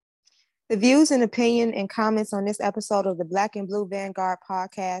The views and opinion and comments on this episode of the Black and Blue Vanguard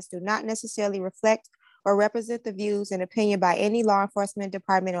podcast do not necessarily reflect or represent the views and opinion by any law enforcement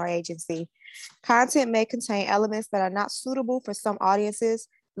department or agency. Content may contain elements that are not suitable for some audiences.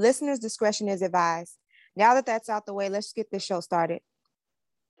 Listeners' discretion is advised. Now that that's out the way, let's get this show started.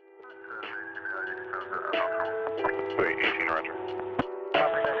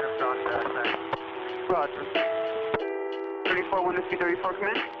 Roger. 34, 134, come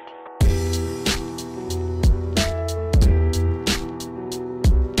in.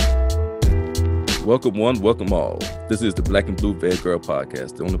 Welcome one, welcome all. This is the Black and Blue Vanguard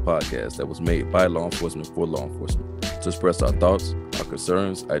podcast, the only podcast that was made by law enforcement for law enforcement. To express our thoughts, our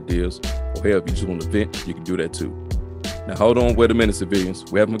concerns, ideas, or hell, if you just want to vent, you can do that too. Now hold on, wait a minute,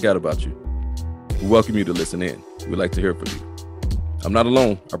 civilians. We haven't forgot about you. We welcome you to listen in. We'd like to hear from you. I'm not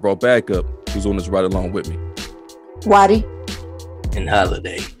alone. I brought backup, who's on this ride along with me. Waddy. And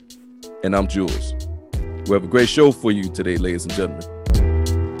Holiday. And I'm Jules. We have a great show for you today, ladies and gentlemen.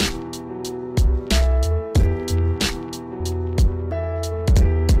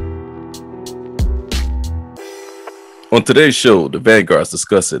 On today's show, the Vanguards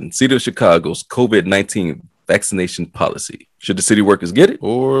discussing City of Chicago's COVID-19 vaccination policy. Should the city workers get it,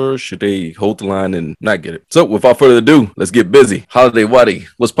 or should they hold the line and not get it? So, without further ado, let's get busy. Holiday, Waddy,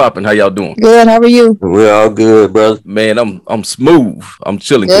 what's popping? How y'all doing? Good. How are you? We're all good, brother. Man, I'm smooth. I'm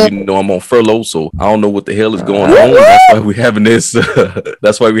chilling. Yeah. You know, I'm on furlough, so I don't know what the hell is going on. That's why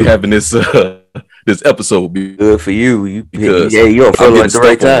we're having this. This episode will be good for you. You're on furlough at the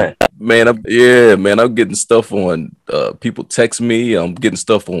right time. I'm getting stuff on. People text me. I'm getting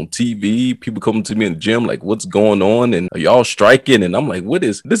stuff on TV. People coming to me in the gym like, "What's going on?" And are y'all striking? And I'm like, "What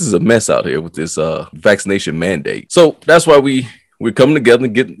is this? Is a mess out here with this vaccination mandate." So that's why we're coming together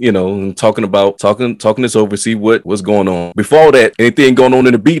and getting, and talking this over, see what's going on. Before that, anything going on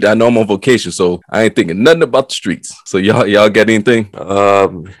in the beat, I know I'm on vacation, so I ain't thinking nothing about the streets. So y'all got anything?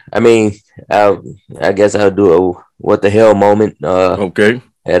 I guess I'll do a what the hell moment. Okay.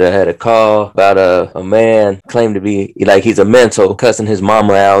 Had a call about a man claimed to be like he's a mental cussing his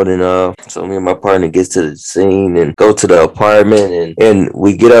mama out, and so me and my partner gets to the scene and go to the apartment, and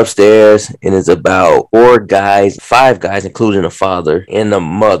we get upstairs, and it's about five guys including the father and the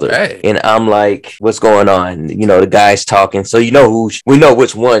mother. Hey. And I'm like, what's going on? The guy's talking, so we know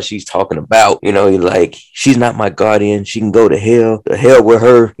which one she's talking about. You're like, she's not my guardian, she can go to hell with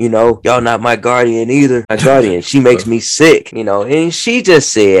her. Y'all not my guardian either. My guardian, she makes me sick. And she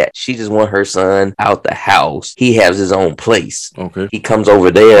just said she just want her son out the house. He has his own place. Okay. He comes over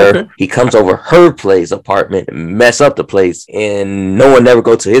there. Okay. He comes over her place, apartment, and mess up the place, and no one never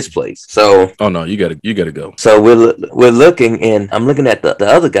go to his place. So, oh no, you gotta go. So we're looking, and I'm looking at the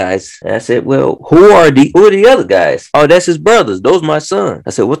other guys, and I said, well, who are the other guys? Oh, that's his brothers. Those my son. I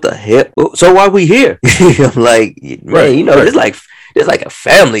said, what the heck? So why we here? I'm like, man, right. It's like a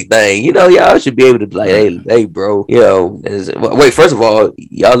family thing, y'all should be able to be like, hey, bro, wait, first of all,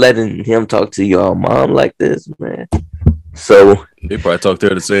 y'all letting him talk to your mom like this, man. So they probably talk to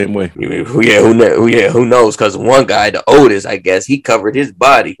her the same way. Who knows? Because one guy, the oldest, I guess, he covered his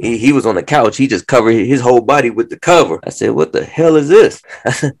body. He was on the couch. He just covered his whole body with the cover. I said, what the hell is this?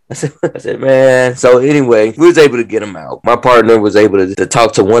 I said, man. So anyway, we was able to get him out. My partner was able to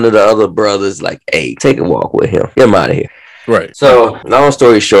talk to one of the other brothers, like, hey, take a walk with him. Get him out of here. Right. So, long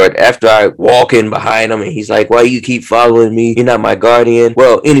story short, after I walk in behind him and he's like, why you keep following me? You're not my guardian.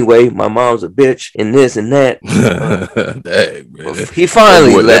 Well, anyway, my mom's a bitch and this and that. Dang, man. He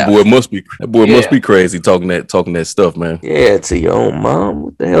finally left. That boy must be crazy talking that stuff, man. Yeah, to your own mom.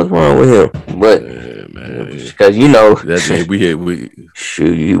 What the hell's wrong with him? But because we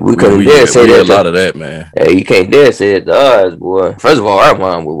couldn't dare say that. A lot of that, man. Hey, you can't dare say it to us, boy. First of all, our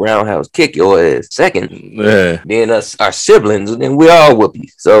mom would roundhouse kick your ass. Second, then our siblings, and we all whoopie.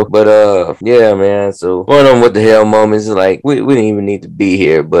 So, but yeah, man. So one of them what the hell moments is like we didn't even need to be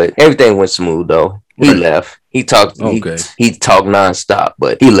here, but everything went smooth though. He left. He talked. Okay. He talked nonstop,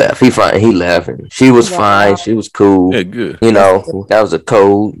 but he left. He left, and she was fine. She was cool. Yeah, good. That was a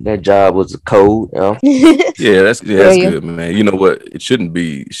code. That job was a code. Yeah, that's good, man. You know what? It shouldn't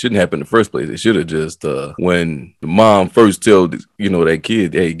happen in the first place. It should have just when the mom first told that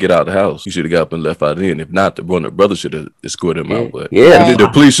kid, hey, get out of the house. You should have got up and left out in. If not, the brother should have escorted him out. But the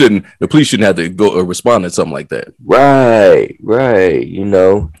police shouldn't have to go or respond to something like that. Right.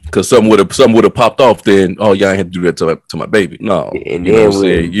 Because some would have popped off. Then y'all ain't had to do that to my baby. No, and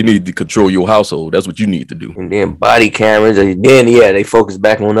then you need to control your household. That's what you need to do. And then body cameras, and then they focus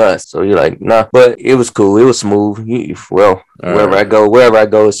back on us. So you're like, nah. But it was cool. It was smooth. right. Wherever I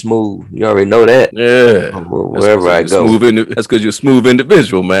go, it's smooth. You already know that. Yeah. That's Wherever because I you're go, smooth. That's because you're a smooth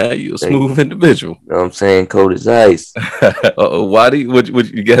individual, man. You're a hey, smooth individual. you know what I'm saying? Cold as ice. Why do you, would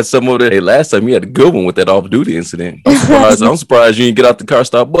you got some of that? Hey, last time you had a good one with that off duty incident. I'm surprised. I'm surprised you didn't get out the car,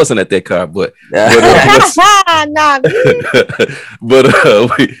 start busting at that car. But what's Not me. but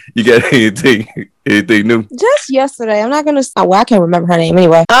you got anything new? Just yesterday, I'm not gonna. Oh, well, I can't remember her name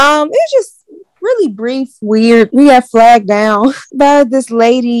anyway. It was just really brief, weird. We got flagged down by this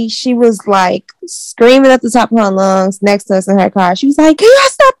lady. She was like screaming at the top of her lungs next to us in her car. She was like, "Can y'all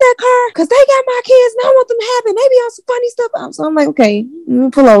stop that car? Because they got my kids and I want them to have it. They be on some funny stuff." So I'm like, okay, let me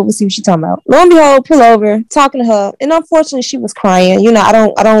pull over, see what she's talking about. Lo and behold, pull over, talking to her. And unfortunately, she was crying. You know, I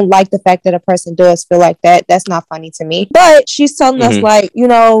don't like the fact that a person does feel like that. That's not funny to me. But she's telling us like, you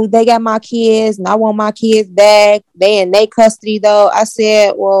know, they got my kids and I want my kids back. They in their custody though. I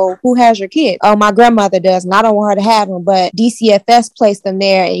said, well, who has your kids? Oh, my grandmother does, and I don't want her to have them. But DCFS placed them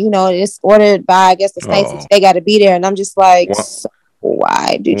there, and you know, it's ordered by, I guess, the states. Oh. They got to be there. And I'm just like, Wah. so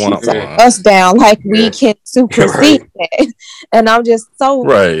why did you Wah, flag wah. us down like we Yeah. can supersede that? And I'm just so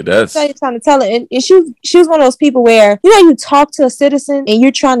Right. That's trying to tell her, and she was one of those people where, you know, you talk to a citizen and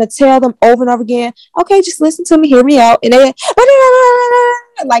you're trying to tell them over and over again, okay, just listen to me, hear me out, and they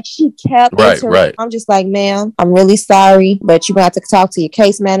like she kept right. entering. Right. I'm just like, ma'am, I'm really sorry, but you're gonna have to talk to your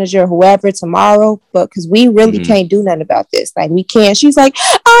case manager or whoever tomorrow, but because we really can't do nothing about this. Like we can't. She's like,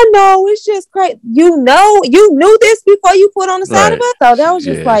 I know, it's just crazy. You knew this before you put on the side of Right. us. So that was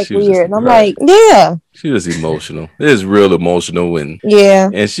just like She was weird. just And I'm right. like, yeah. she was emotional. It is real emotional,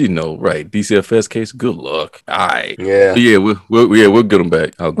 Yeah. and she know right. DCFS case. Good luck. All right. Yeah. Yeah, we'll get them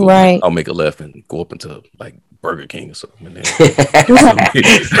back. I'll go. Right. I'll make a left and go up into like Burger King or something. And then, Right.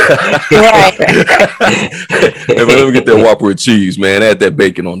 hey, man, let me get that Whopper with cheese, man. Add that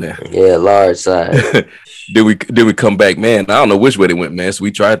bacon on there. Yeah, large size. Then we come back, man. I don't know which way they went, man. So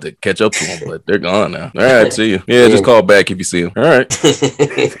we tried to catch up to them, but they're gone now. All right, see you. Yeah, just call back if you see them. All right.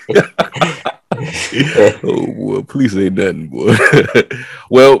 Oh boy, police ain't nothing, boy.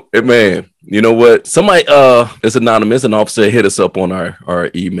 Well, man, you know what? Somebody it's anonymous, an officer hit us up on our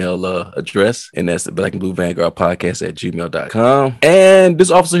email address, and that's the Black and Blue Vanguard podcast at gmail.com. And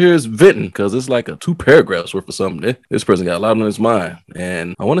this officer here is venting because it's like a 2 paragraphs worth of something. This person got a lot on his mind,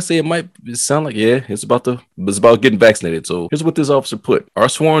 and I want to say it might sound like it's about getting vaccinated. So here's what this officer put: our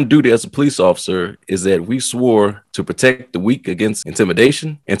sworn duty as a police officer is that we swore to protect the weak against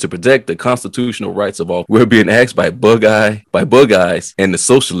intimidation and to protect the constitutional rights of all. We're being asked by bug eyes and the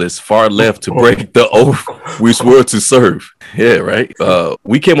socialists far left to break the oath we swore to serve. Yeah, right.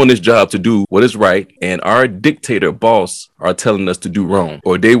 We came on this job to do what is right, and our dictator boss are telling us to do wrong,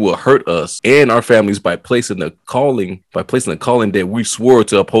 or they will hurt us and our families by placing the calling that we swore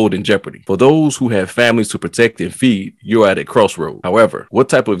to uphold in jeopardy. For those who have families to protect and feed, you're at a crossroad. However, what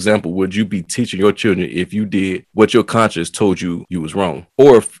type of example would you be teaching your children if you did what your conscience told you was wrong,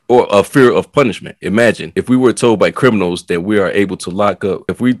 or a fear of punishment? Imagine if we were told by criminals that we are able to lock up.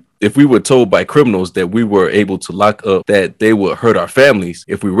 If we were told by criminals that we were able to lock up, that they would hurt our families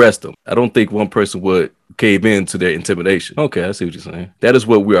if we arrest them. I don't think one person would cave in to their intimidation. Okay, I see what you're saying. That is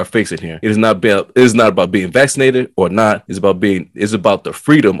what we are facing here. It is not about being vaccinated or not. It's about the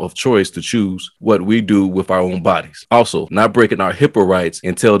freedom of choice to choose what we do with our own bodies. Also, not breaking our HIPAA rights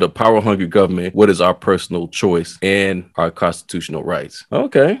and tell the power-hungry government what is our personal choice and our constitutional rights.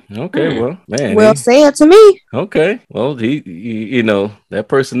 Okay, well, man. Well said to me. Okay, well, he you know, that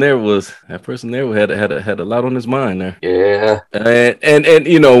person there had a lot on his mind there. Yeah. And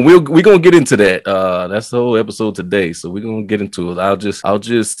you know, we're gonna get into that. That's the whole episode today, so we're gonna get into it. I'll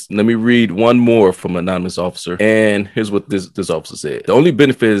just let me read one more from an anonymous officer, and here's what this officer said: the only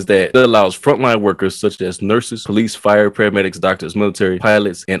benefit is that it allows frontline workers such as nurses, police, fire, paramedics, doctors, military,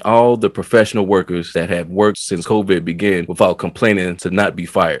 pilots, and all the professional workers that have worked since COVID began without complaining to not be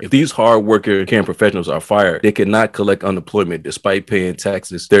fired. If these hard worker caring professionals are fired, they cannot collect unemployment despite paying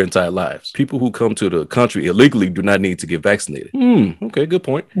taxes their entire lives. People who come to the country illegally do not need to get vaccinated. Okay, good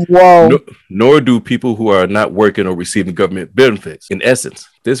point. Whoa. Nor do people who are not working or receiving government benefits. In essence,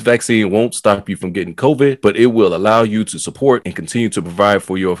 this vaccine won't stop you from getting COVID, but it will allow you to support and continue to provide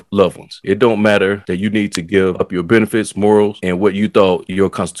for your loved ones. It don't matter that you need to give up your benefits, morals, and what you thought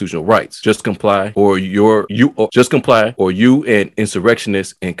your constitutional rights. Just comply, or you an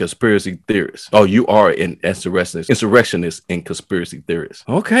insurrectionist and conspiracy theorist. Oh, you are an insurrectionist and conspiracy theorist.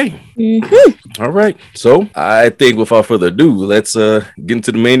 Okay. Mm-hmm. All right. So I think without further ado, let's get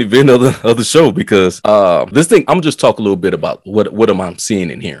into the main event of the show, because this thing, I'm just talk a little bit about what am I seeing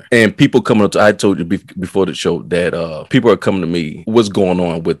seeing and hearing. And people coming up to, I told you before the show that people are coming to me, what's going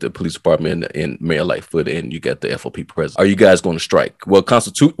on with the police department and Mayor Lightfoot, and you got the FOP president. Are you guys going to strike? Well,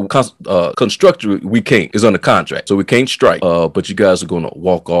 constructively, we can't. It's on the contract, so we can't strike. But you guys are going to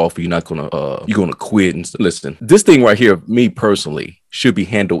walk off. You're not going to. You're going to quit. And listen, this thing right here, me personally, should be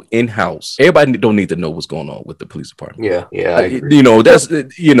handled in-house. Everybody don't need to know what's going on with the police department. Yeah, I agree. You know, that's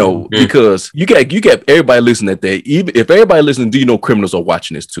because you got everybody listening at that. Even if everybody listening, do you know criminals are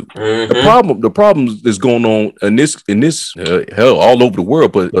watching this too? The problem that's going on in this hell all over the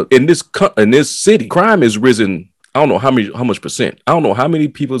world, but in this city, crime has risen. I don't know how much percent. I don't know how many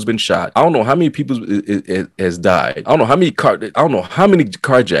people has been shot. I don't know how many people has died. I don't know how many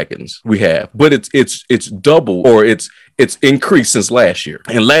carjackings we have, but it's double, or it's increased since last year.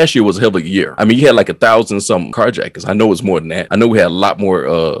 And last year was a hell of a year. I mean, you had like 1,000 some carjackings. I know it's more than that. I know we had a lot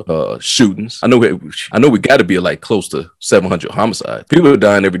more shootings. I know we got to be like close to 700 homicides. People are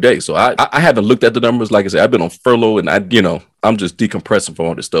dying every day. So I haven't looked at the numbers. Like I said, I've been on furlough, and I'm just decompressing from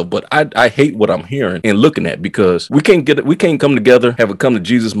all this stuff. But I hate what I'm hearing and looking at, because we can't come together, have a come to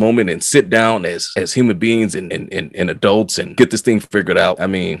Jesus moment, and sit down as human beings and adults and get this thing figured out. I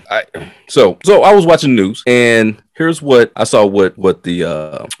mean, so I was watching the news, and here's what I saw what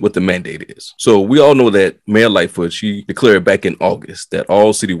the mandate is. So we all know that Mayor Lightfoot, she declared back in August that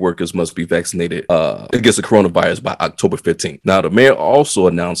all city workers must be vaccinated against the coronavirus by October 15th. Now, the mayor also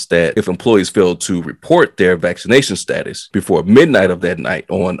announced that if employees fail to report their vaccination status before midnight of that night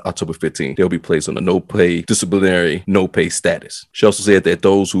on October 15th, they'll be placed on a no-pay disciplinary no-pay status. She also said that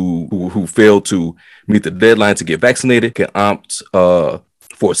those who fail to meet the deadline to get vaccinated can opt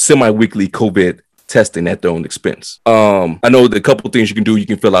for semi-weekly COVID testing at their own expense. I know the couple things you can do. You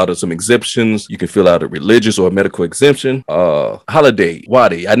can fill out some exemptions. You can fill out a religious or a medical exemption. Holiday,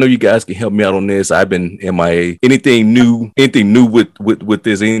 Wadi, I know you guys can help me out on this. I've been MIA. Anything new with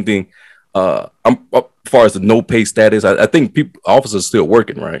this? Anything? As far as the no pay status, I think officers still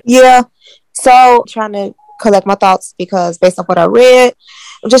working, right? Yeah. So trying to collect my thoughts, because based on what I read,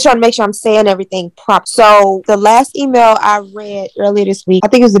 I'm just trying to make sure I'm saying everything proper. So the last email I read earlier this week, I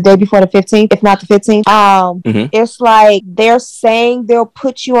think it was the day before the 15th, if not the 15th. It's like they're saying they'll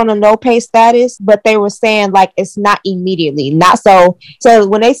put you on a no pay status, but they were saying like it's not immediately. Not so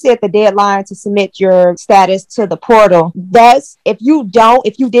when they said the deadline to submit your status to the portal, that's if you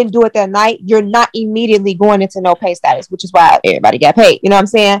didn't do it that night, you're not immediately going into no pay status, which is why everybody got paid. You know what I'm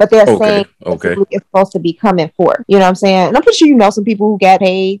saying? But they're saying it's supposed to be coming for. You know what I'm saying? And I'm pretty sure you know some people who got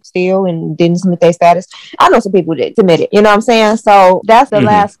paid still and didn't submit their status. I know some people that submitted. You know what I'm saying? So that's the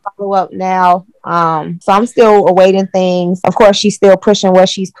last follow-up now. So I'm still awaiting things. Of course, she's still pushing what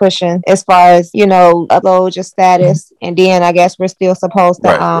she's pushing as far as, upload your status. And then I guess we're still supposed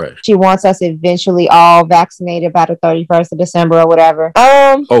to, she wants us eventually all vaccinated by the 31st of December or whatever.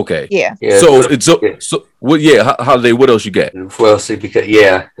 Okay. Yeah. So well, yeah, Holiday, what else you got? Well, see, because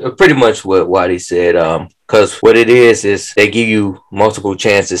pretty much what Wadi said. Because what it is they give you multiple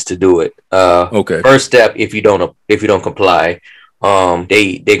chances to do it. First step, if you don't comply,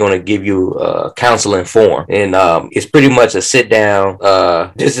 they're gonna give you a counseling form, and it's pretty much a sit down.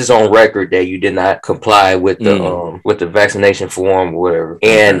 This is on record that you did not comply with the vaccination form, or whatever.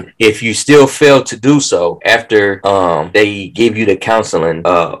 And if you still fail to do so after they give you the counseling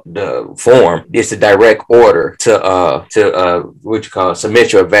the form, it's a direct order to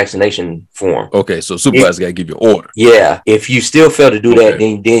submit your vaccination form. Okay, so supervisor gotta give you an order. Yeah, if you still fail to do that,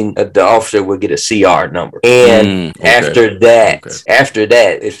 then the officer will get a CR number, and after that. After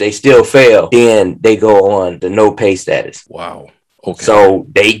that, if they still fail, then they go on the no pay status. Wow. Okay. So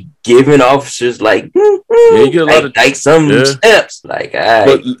they giving officers you get a lot of steps. Like,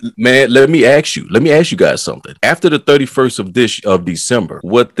 but man, let me ask you guys something. After the 31st of December,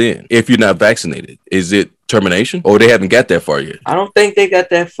 what then? If you're not vaccinated, is it termination, or they haven't got that far yet? I don't think they got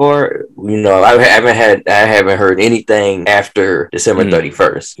that far. I haven't heard anything after December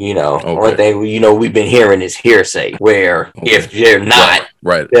 31st. One thing we've been hearing is hearsay, where if they're not,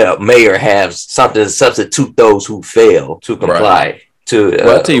 the mayor has something to substitute those who fail to comply. I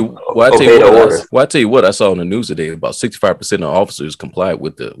tell you what I saw in the news today. About 65% of officers complied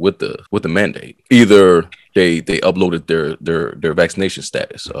with the mandate. Either they uploaded their vaccination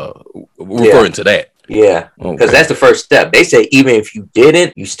status, referring to that. Yeah, because that's the first step. They say even if you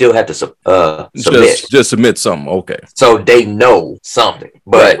didn't, you still have to submit. Just submit something. Okay. So they know something,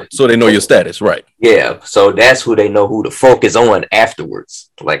 but so they know your status, right? Yeah. So that's who they know who to focus on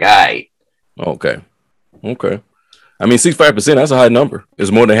afterwards. Like, all right. Okay. I mean, 65%, that's a high number.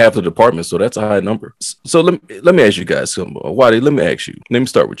 It's more than half of the department, so that's a high number. So let me ask you guys something. Wadi, let me ask you. Let me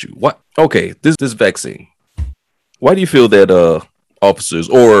start with you. This vaccine. Why do you feel that officers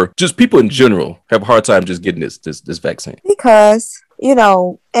or just people in general have a hard time just getting this vaccine? Because,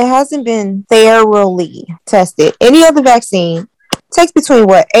 it hasn't been thoroughly tested. Any other vaccine takes between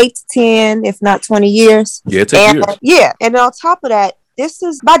 8 to 10, if not 20 years. Yeah, it takes years. Yeah. And on top of that, this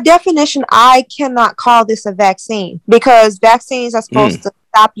is by definition, I cannot call this a vaccine because vaccines are supposed to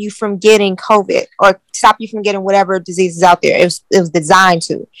stop you from getting COVID or stop you from getting whatever disease is out there. It was designed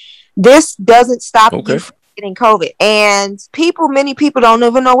to. This doesn't stop you from getting COVID. And many people don't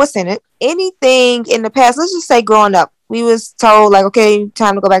even know what's in it. Anything in the past, let's just say growing up, we was told like, okay,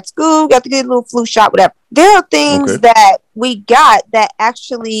 time to go back to school, got to get a little flu shot, whatever. There are things that we got that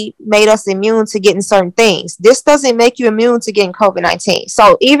actually made us immune to getting certain things. This doesn't make you immune to getting COVID-19.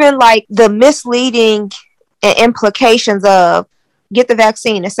 So even like the misleading implications of get the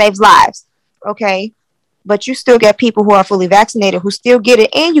vaccine, it saves lives. Okay. But you still get people who are fully vaccinated who still get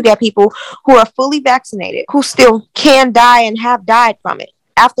it. And you get people who are fully vaccinated who still can die and have died from it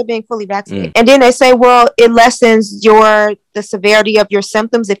after being fully vaccinated. And then they say, well, it lessens the severity of your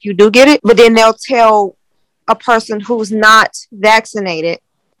symptoms if you do get it. But then they'll tell a person who's not vaccinated,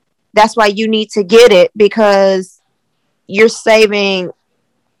 that's why you need to get it because you're saving.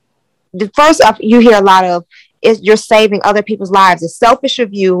 The first you hear a lot of is you're saving other people's lives. It's selfish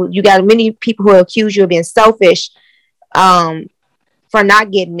of you. You got many people who accuse you of being selfish for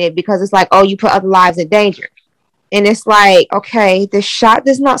not getting it because it's like, oh, you put other lives in danger. And it's like, okay, the shot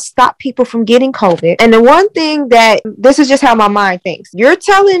does not stop people from getting COVID. And the one thing that, this is just how my mind thinks. You're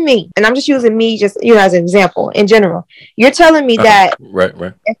telling me, and I'm just using me just, as an example in general. You're telling me that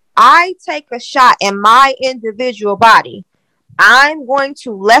if I take a shot in my individual body, I'm going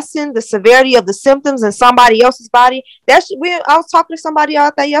to lessen the severity of the symptoms in somebody else's body. I was talking to somebody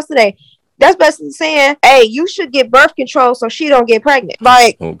out there yesterday. That's basically saying, hey, you should get birth control so she don't get pregnant.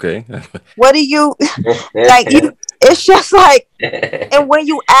 Like, okay, what do you like? It's just like, and when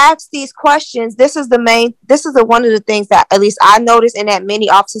you ask these questions, this is one of the things that at least I noticed, and that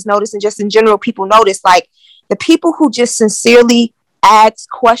many officers notice, and just in general people notice. Like the people who just sincerely ask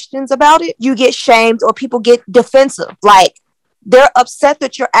questions about it, you get shamed or people get defensive. Like they're upset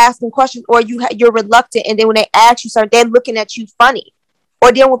that you're asking questions, or you're reluctant, and then when they ask you something, they're looking at you funny.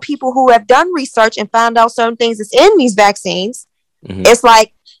 Or then with people who have done research and found out certain things that's in these vaccines, it's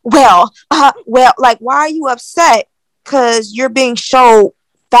like, well, like, why are you upset? Because you're being shown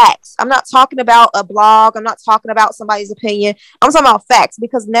facts. I'm not talking about a blog. I'm not talking about somebody's opinion. I'm talking about facts,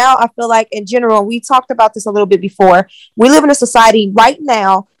 because now I feel like in general, we talked about this a little bit before. We live in a society right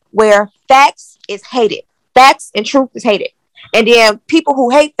now where facts is hated. Facts and truth is hated. And then people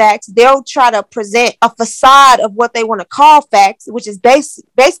who hate facts, they'll try to present a facade of what they want to call facts, which is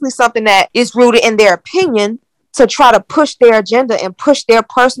basically something that is rooted in their opinion to try to push their agenda and push their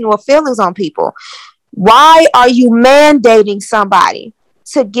personal feelings on people. Why are you mandating somebody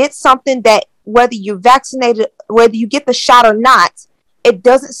to get something that whether you're vaccinated, whether you get the shot or not, it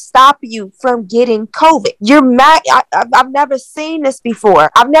doesn't stop you from getting COVID? You're mad. I've never seen this before.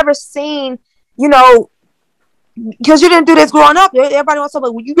 I've never seen, because you didn't do this growing up. Everybody wants to talk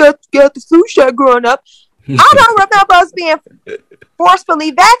about, well, you got the flu shot growing up. I don't remember us being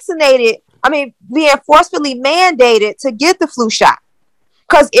forcefully vaccinated. Being forcefully mandated to get the flu shot.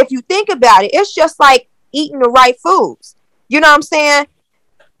 Because if you think about it, it's just like eating the right foods. You know what I'm saying?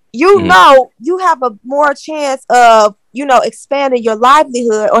 You have a more chance of, expanding your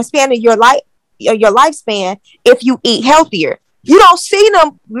livelihood or expanding your lifespan if you eat healthier. You don't see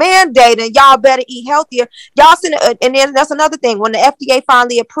them mandating y'all better eat healthier. Y'all seen it, and then that's another thing. When the FDA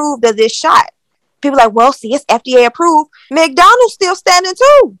finally approved of this shot, people are like, well, see, it's FDA approved. McDonald's still standing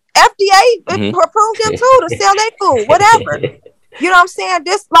too. FDA approved them too to sell their food, whatever. You know what I'm saying?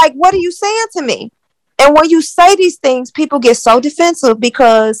 This, like, what are you saying to me? And when you say these things, people get so defensive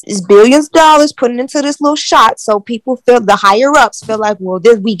because it's billions of dollars putting into this little shot. So people the higher ups feel like, well,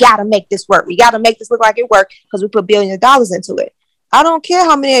 we got to make this work. We got to make this look like it worked because we put billions of dollars into it. I don't care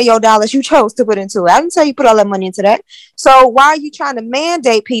how many of your dollars you chose to put into it. I didn't tell you put all that money into that. So why are you trying to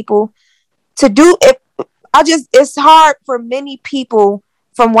mandate people to do it? It's hard for many people,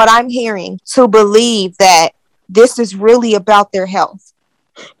 from what I'm hearing, to believe that this is really about their health.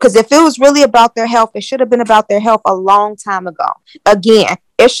 Because if it was really about their health, it should have been about their health a long time ago. Again,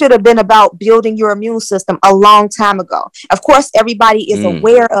 it should have been about building your immune system a long time ago. Of course, everybody is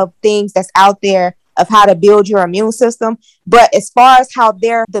aware of things that's out there of how to build your immune system. But as far as how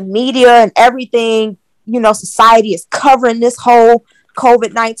the media and everything, society is covering this whole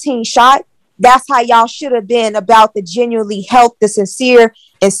COVID-19 shot, that's how y'all should have been about the genuinely the sincere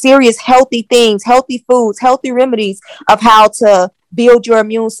and serious healthy things, healthy foods, healthy remedies of how to build your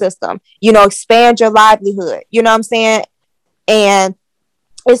immune system, expand your livelihood, you know what I'm saying? and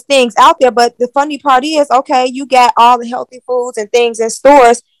it's things out there. But the funny part is, okay, you got all the healthy foods and things in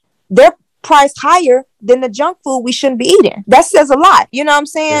stores. They're priced higher than the junk food we shouldn't be eating. That says a lot. You know what I'm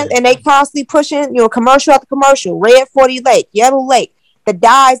saying? And they constantly pushing, commercial after commercial, red 40 Lake, yellow Lake, the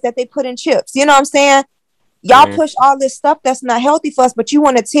dyes that they put in chips. You know what I'm saying? Y'all push all this stuff that's not healthy for us, but you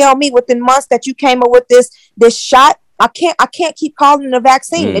want to tell me within months that you came up with this shot. I can't keep calling it a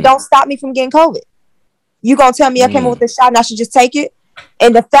vaccine. It don't stop me from getting COVID. You gonna tell me I came up with this shot and I should just take it?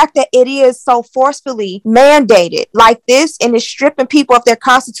 And the fact that it is so forcefully mandated like this, and it's stripping people of their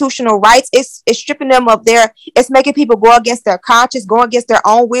constitutional rights, it's stripping them of it's making people go against their conscience, go against their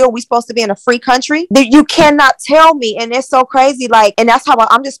own will. We're supposed to be in a free country. You cannot tell me, and it's so crazy. Like, and that's how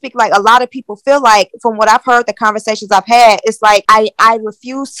I'm just speaking. Like, a lot of people feel like, from what I've heard, the conversations I've had, it's like I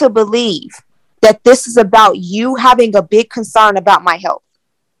refuse to believe that this is about you having a big concern about my health.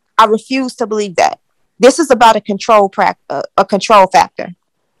 I refuse to believe that. This is about a control factor.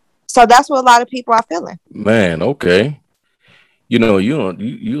 So that's what a lot of people are feeling. Man, okay.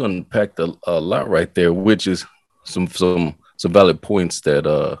 You unpacked a lot right there, which is some valid points that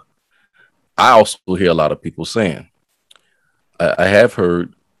I also hear a lot of people saying. I have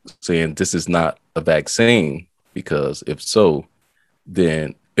heard saying this is not a vaccine, because if so,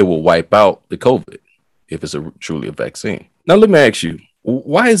 then it will wipe out the COVID if it's truly a vaccine. Now, let me ask you,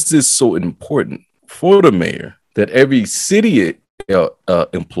 why is this so important for the mayor that every city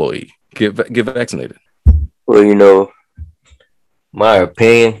employee get vaccinated? Well, my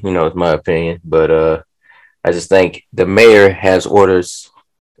opinion, it's my opinion, but I just think the mayor has orders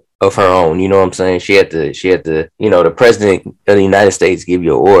of her own. You know what I'm saying? She had to, the president of the United States give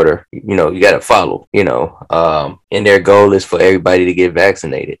you an order, you got to follow, and their goal is for everybody to get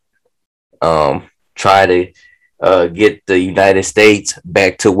vaccinated. Try to get the United States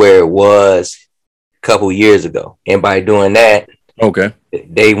back to where it was a couple years ago. And by doing that, okay,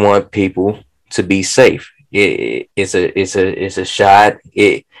 they want people to be safe. It's a shot.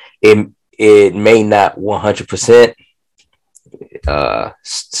 It may not 100%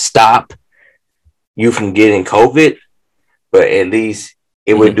 stop you from getting COVID, but at least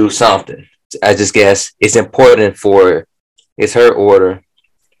it would do something. I just guess it's important it's her order.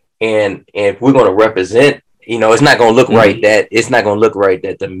 And if we're going to represent, it's not going to look right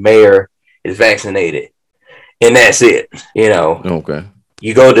that the mayor is vaccinated and that's it. Okay.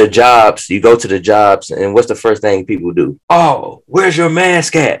 You go to the jobs, and what's the first thing people do? Oh, where's your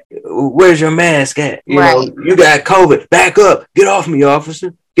mask at? Where's your mask at? You got COVID. Back up. Get off me,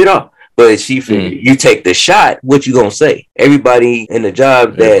 officer. Get off. But she figured, you take the shot, what you gonna say? Everybody in the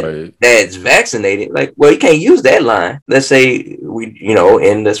job that's vaccinated, like, well, you can't use that line. Let's say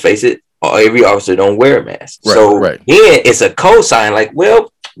and let's face it, every officer don't wear a mask. Then it's a cosign, like,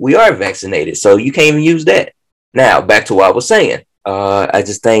 well, we are vaccinated, so you can't even use that. Now, back to what I was saying. I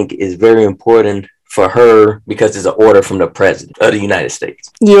just think it's very important for her because it's an order from the president of the United States.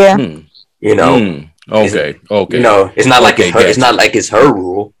 Yeah. Okay. It's not like it's not like it's her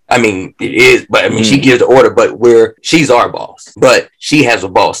rule. I mean, it is, but I mean, she gives the order, but she's our boss, but she has a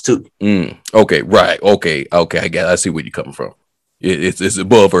boss too. Okay. Right. Okay. I see where you're coming from. It's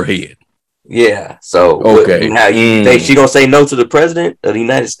above her head. Yeah. So now you think she gonna say no to the president of the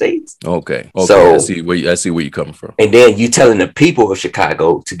United States? Okay. So I see where you're coming from. And then you telling the people of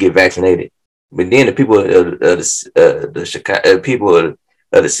Chicago to get vaccinated, but then the people of the people of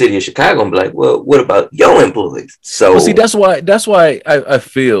the city of Chicago be like, well, what about your employees? So see, that's why I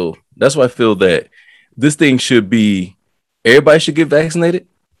feel that this thing should be, everybody should get vaccinated,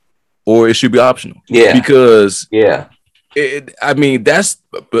 or it should be optional. Yeah. Because I'm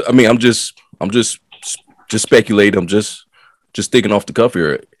just speculating. I'm just thinking off the cuff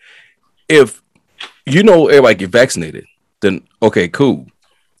here. If everybody get vaccinated, then okay, cool.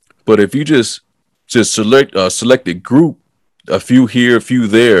 But if you just select a selected group, a few here, a few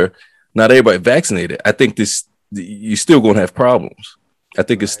there, not everybody vaccinated, I think you're still going to have problems. I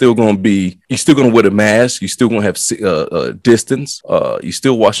think it's still going to be, you're still going to wear a mask. You're still going to have distance. You're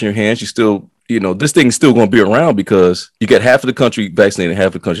still washing your hands. You still, this thing is still going to be around because you got half of the country vaccinated, half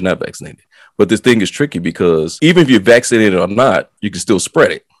of the country not vaccinated. But this thing is tricky because even if you're vaccinated or not, you can still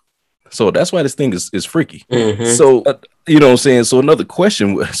spread it. So that's why this thing is freaky. Mm-hmm. So, you know what I'm saying? So another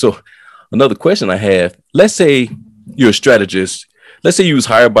question I have, let's say you're a strategist. Let's say you was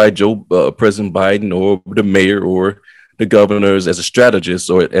hired by President Biden or the mayor or the governors as a strategist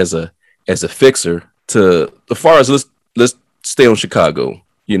or as a fixer to, as far as let's stay on Chicago.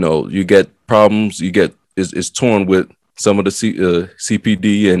 You get problems, it's torn with some of the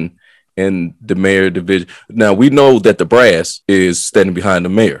CPD and the mayor division. Now we know that the brass is standing behind the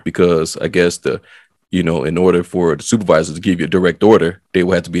mayor because I guess the in order for the supervisors to give you a direct order, they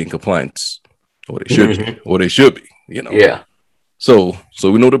will have to be in compliance, or they should be, or they should be. Yeah. So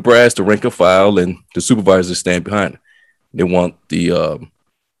we know the brass, the rank and file, and the supervisors stand behind it. They want the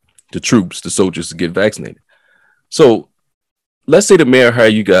troops, the soldiers, to get vaccinated. So let's say the mayor hire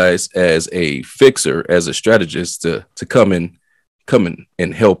you guys as a fixer, as a strategist to come in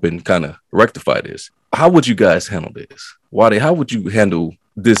and help and kind of rectify this. How would you guys handle this? Why? How would you handle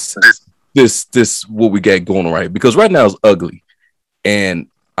this what we got going on right here? Because right now it's ugly. And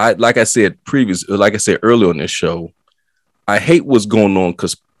like I said earlier on this show, I hate what's going on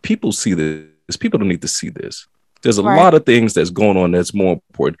because people see this. People don't need to see this. There's a lot of things that's going on that's more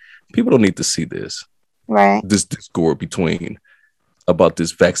important. People don't need to see this. Right. This discord about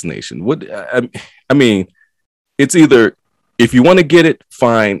this vaccination. I mean, it's either if you want to get it,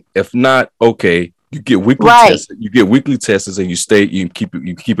 fine. If not, okay. You get weekly tests. You get weekly tests, and you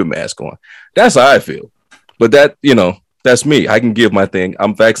keep a mask on. That's how I feel. But that's me. I can give my thing.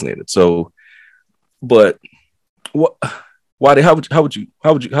 I'm vaccinated. So, but what? Why? How would you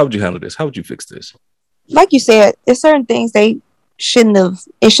handle this? How would you fix this? Like you said, there's certain things it shouldn't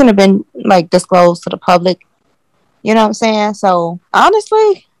have been like disclosed to the public. You know what I'm saying? So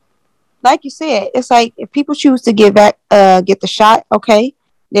honestly, like you said, it's like if people choose to get the shot, okay.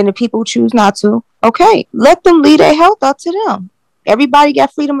 Then the people who choose not to, okay, let them leave their health up to them. Everybody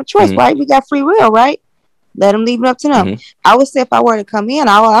got freedom of choice, right? We got free will, right? Let them leave it up to them. I would say if I were to come in,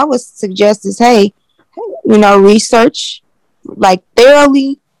 I would suggest is, hey, research, like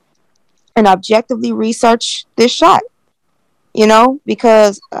thoroughly and objectively research this shot,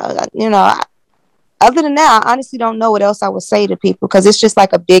 because, other than that, I honestly don't know what else I would say to people because it's just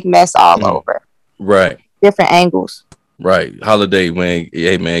like a big mess all over. Right. Different angles. Right. Holiday, man.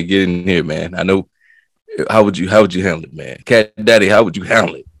 Hey, man, get in here, man. I know. How would you handle it, man? Cat Daddy, how would you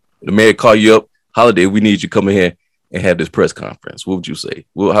handle it? The mayor call you up. Holiday, we need you to come in here and have this press conference. What would you say?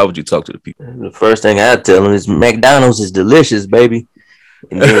 How would you talk to the people? The first thing I'd tell them is McDonald's is delicious, baby.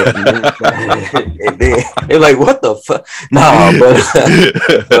 And then they're like, what the fuck? Nah,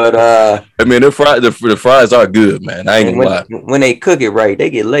 but I mean, the fries are good, man. I ain't gonna lie. When they cook it right, they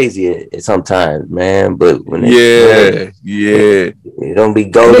get lazy sometimes, man. But when it don't be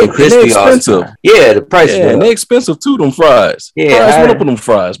golden crispy all the time. Yeah, the price. Yeah, and they're expensive too. Them fries. Yeah, fries went up on them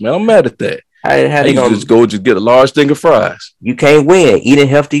fries, man. I'm mad at that. How they gonna just get a large thing of fries? You can't win. Eating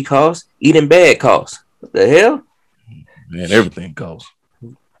healthy costs. Eating bad costs. What the hell? Man, everything costs.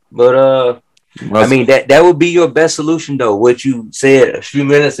 But I mean that would be your best solution though, what you said a few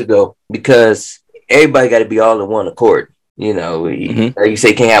minutes ago, because everybody got to be all in one accord. Like you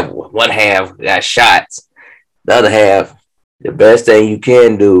say, can't have one half got shots, the other half. The best thing you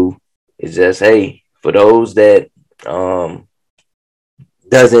can do is just, hey, for those that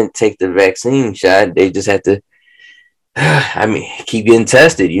doesn't take the vaccine shot, they just have to keep getting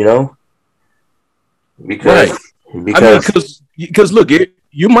tested, because look,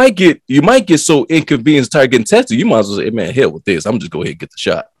 you might get so inconvenienced tired getting tested, you might as well say, man, hell with this. I'm just go ahead and get the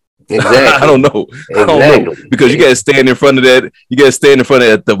shot. Exactly. I don't know because you got to stand in front of that. You got to stand in front of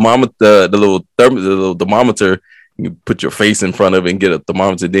that thermometer, the little thermometer. You put your face in front of it and get a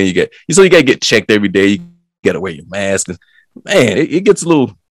thermometer. Then you got to get checked every day. You got to wear your mask. And, man, it gets a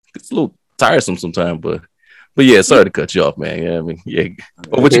little tiresome sometimes. But yeah, sorry to cut you off, man. Yeah, I mean, yeah.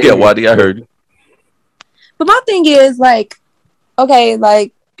 But what you got, Wadi? I heard you. But my thing is like, okay,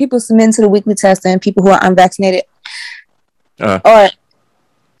 like people submit to the weekly testing, people who are unvaccinated, or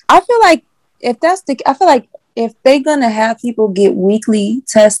I feel like if they're gonna have people get weekly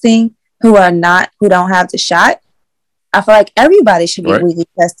testing who don't have the shot, I feel like everybody should get weekly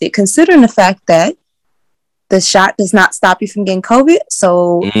tested, considering the fact that the shot does not stop you from getting COVID.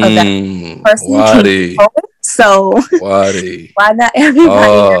 So a person can get COVID. So why not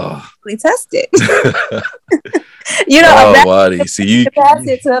everybody get tested? Wadi. See, you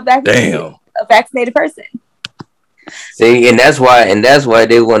a vaccinated person. See, and that's why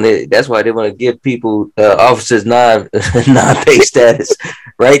they want to give people officers non-pay status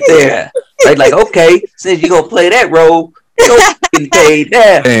right there. Like, okay, since you're gonna play that role, you don't get paid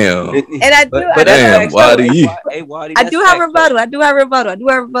now. Damn. And I do. I do have a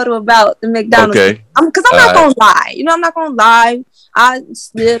rebuttal about the McDonald's. Okay. Because I'm not gonna lie. I'm not gonna lie. I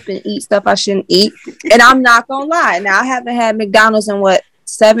slip and eat stuff I shouldn't eat, and I'm not gonna lie. Now I haven't had McDonald's in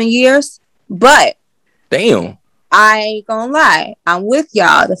 7 years, but damn. I ain't gonna lie. I'm with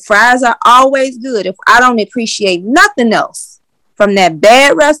y'all. The fries are always good. If I don't appreciate nothing else from that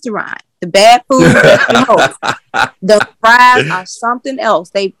bad restaurant, the bad food, the fries are something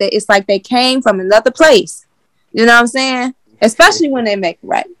else. It's like they came from another place. You know what I'm saying? Especially when they make it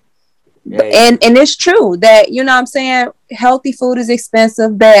right. And it's true that, you know what I'm saying, healthy food is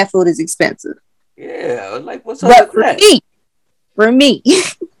expensive, bad food is expensive. Yeah, like what's up But with that? For me,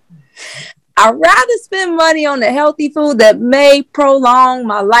 I'd rather spend money on the healthy food that may prolong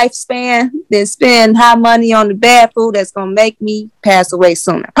my lifespan than spend high money on the bad food that's gonna make me pass away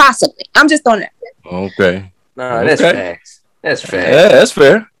sooner. Possibly. I'm just on that. Okay. Nah, that's facts. That's facts. Yeah, that's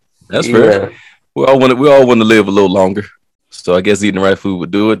fair. That's Yeah. fair. We all want to live a little longer. So I guess eating the right food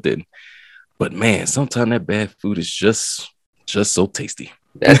would do it then. But man, sometimes that bad food is just so tasty.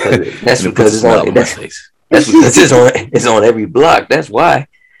 That's because it's on my face. That's because it's on every block. That's why.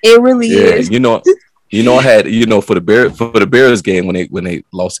 It really is. You know, I had, for the Bears game when they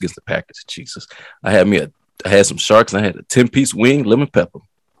lost against the Packers. Jesus, I had some sharks and I had a 10-piece wing, lemon pepper.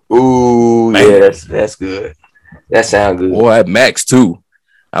 Ooh, man. Yeah, that's good. That sounds good. Boy, I had max too.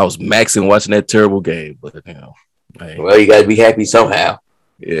 I was maxing watching that terrible game, but man. Well, you got to be happy somehow.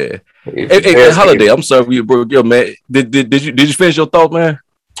 Yeah. Hey, Holiday, I'm sorry you broke your man. Did you finish your thought, man?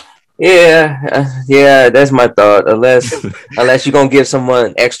 Yeah, that's my thought. Unless you're gonna give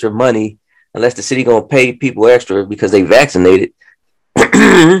someone extra money, unless the city gonna pay people extra because they vaccinated.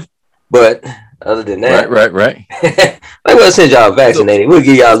 But other than that, right. like, well, since y'all vaccinated, we'll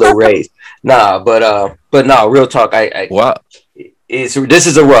give y'all a little raise. Nah, but no, real talk. Wow. This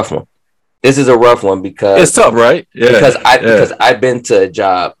is a rough one. This is a rough one because it's tough, right? Yeah. Because I've been to a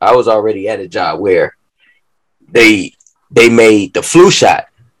job. I was already at a job where they made the flu shot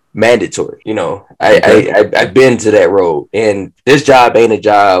mandatory. I've been to that road, and this job ain't a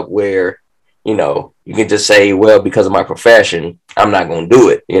job where you can just say, well, because of my profession, I'm not going to do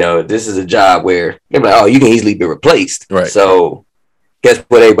it. This is a job where they're like, oh, you can easily be replaced. Right. So guess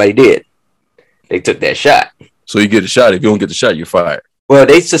what everybody did? They took that shot. So you get a shot. If you don't get the shot, you're fired. Well,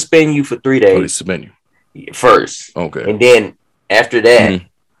 they suspend you for 3 days. Oh, they suspend you first. Okay. And then after that,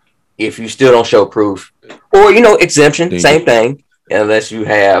 if you still don't show proof, or exemption, same thing, unless you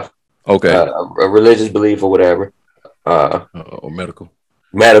have a religious belief or whatever, or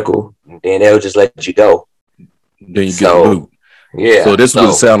medical, then they'll just let you go. Then you get moved. Yeah. So this is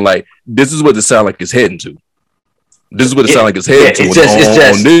what it sound like. This is what it sound like it's heading to. This is what it sound like it's heading to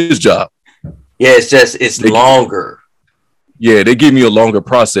on this job. Yeah, it's longer. Yeah, they give me a longer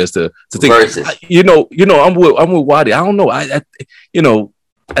process to think. Versus. I'm with Wadi. I don't know.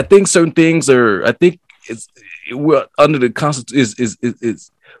 I think certain things are. I think we're under the constitution.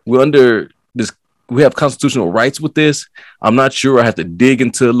 We're under this. We have constitutional rights with this. I'm not sure. I have to dig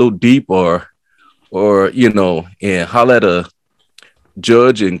into a little deep, or and holler at a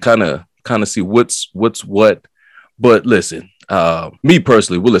judge and kind of see what's what. But listen, me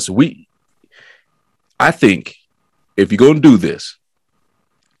personally, I think if you're going to do this,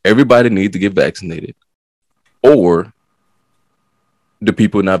 everybody needs to get vaccinated, or the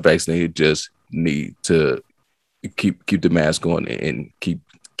people not vaccinated just need to keep the mask on and keep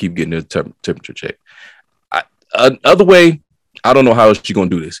getting the temperature check. Other way, I don't know how else you're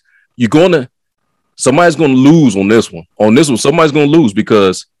going to do this. Somebody's going to lose on this one. On this one, somebody's going to lose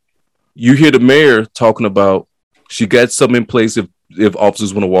because you hear the mayor talking about she got something in place if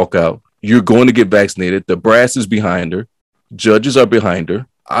officers want to walk out. You're going to get vaccinated. The brass is behind her. Judges are behind her.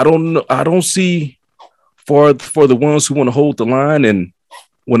 I don't know. I don't see for the ones who want to hold the line and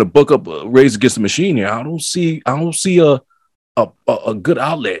want to buck up raise against the machine here. I don't see a good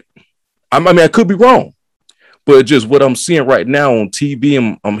outlet. I mean, I could be wrong, but just what I'm seeing right now on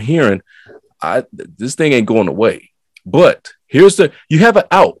TV, I'm hearing, this thing ain't going away. But you have an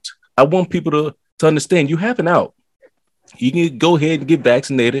out. I want people to understand you have an out. You can go ahead and get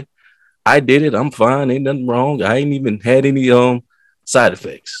vaccinated. I did it. I'm fine. Ain't nothing wrong. I ain't even had any side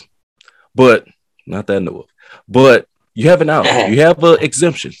effects. But not that I know of. But you have an out. You have an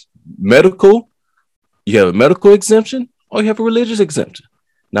exemption. Medical. You have a medical exemption, or you have a religious exemption.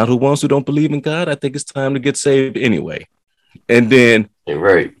 Now, the ones who don't believe in God, I think it's time to get saved anyway. And then,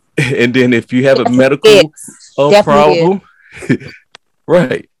 right. And then, if you have a medical problem,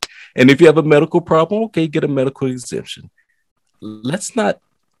 right. And if you have a medical problem, okay, get a medical exemption. Let's not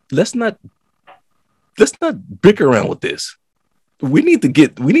bicker around with this. We need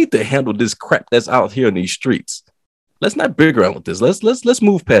to handle this crap that's out here in these streets. Let's not bicker around with this. Let's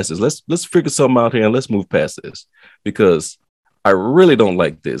move past this. Let's figure something out here and let's move past this, because I really don't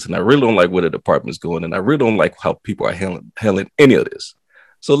like this, and I really don't like where the department's going, and I really don't like how people are handling any of this.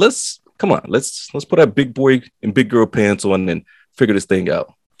 So let's put our big boy and big girl pants on and figure this thing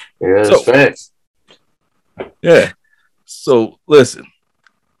out. Yeah, that's facts. Yeah. So listen,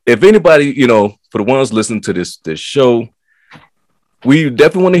 if anybody, for the ones listening to this show, we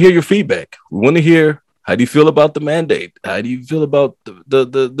definitely want to hear your feedback. We want to hear How do you feel about the mandate? How do you feel about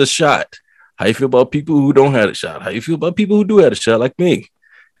the shot? How you feel about people who don't have a shot? How you feel about people who do have a shot like me?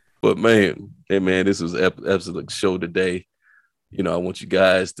 But man, hey man, this was absolute show today. You know, I want you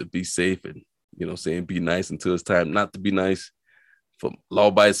guys to be safe and, you know, saying be nice until it's time not to be nice. For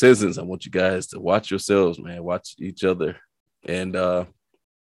law-abiding citizens, I want you guys to watch yourselves, man. Watch each other. And I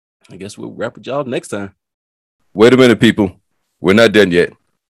guess we'll wrap with y'all next time. Wait a minute, people. We're not done yet.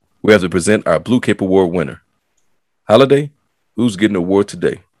 We have to present our Blue Cape Award winner. Holiday, who's getting an award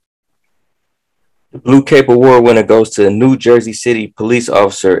today? The Blue Cape Award winner goes to New Jersey City Police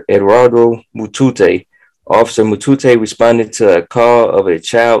Officer Eduardo Mutute. Officer Mutute responded to a call of a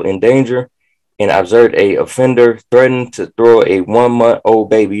child in danger and observed an offender threaten to throw a 1-month-old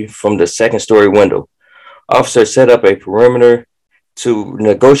baby from the second-story window. Officer set up a perimeter to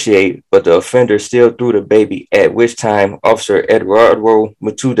negotiate, but the offender still threw the baby, at which time Officer Eduardo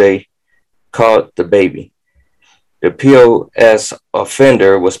Mutute caught the baby. The POS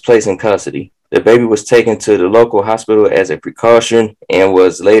offender was placed in custody. The baby was taken to the local hospital as a precaution and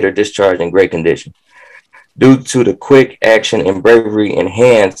was later discharged in great condition. Due to the quick action and bravery in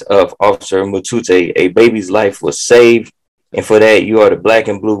hands of Officer Mutute, a baby's life was saved. And for that, you are the Black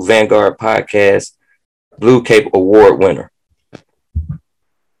and Blue Vanguard Podcast Blue Cape Award winner.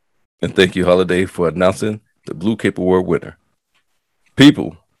 And thank you, Holiday, for announcing the Blue Cape Award winner.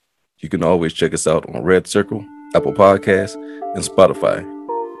 People, you can always check us out on Red Circle, Apple Podcasts, and Spotify.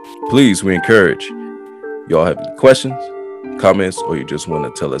 Please, we encourage y'all have any questions, comments, or you just want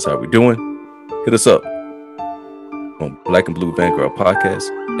to tell us how we're doing, hit us up on Black and Blue Vanguard Podcast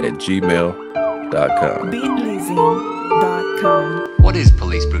at gmail.com. Beatleasing.com. What is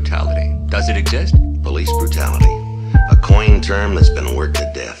police brutality? Does it exist? Police brutality, a coined term that's been worked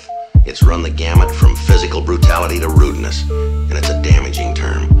to death. It's run the gamut from physical brutality to rudeness, and it's a damaging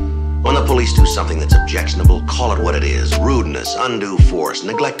term. When the police do something that's objectionable, call it what it is: rudeness, undue force,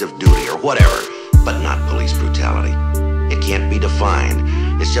 neglect of duty, or whatever, but not police brutality. It can't be defined.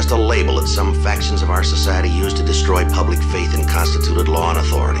 It's just a label that some factions of our society use to destroy public faith in constituted law and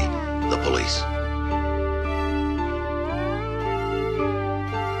authority: the police.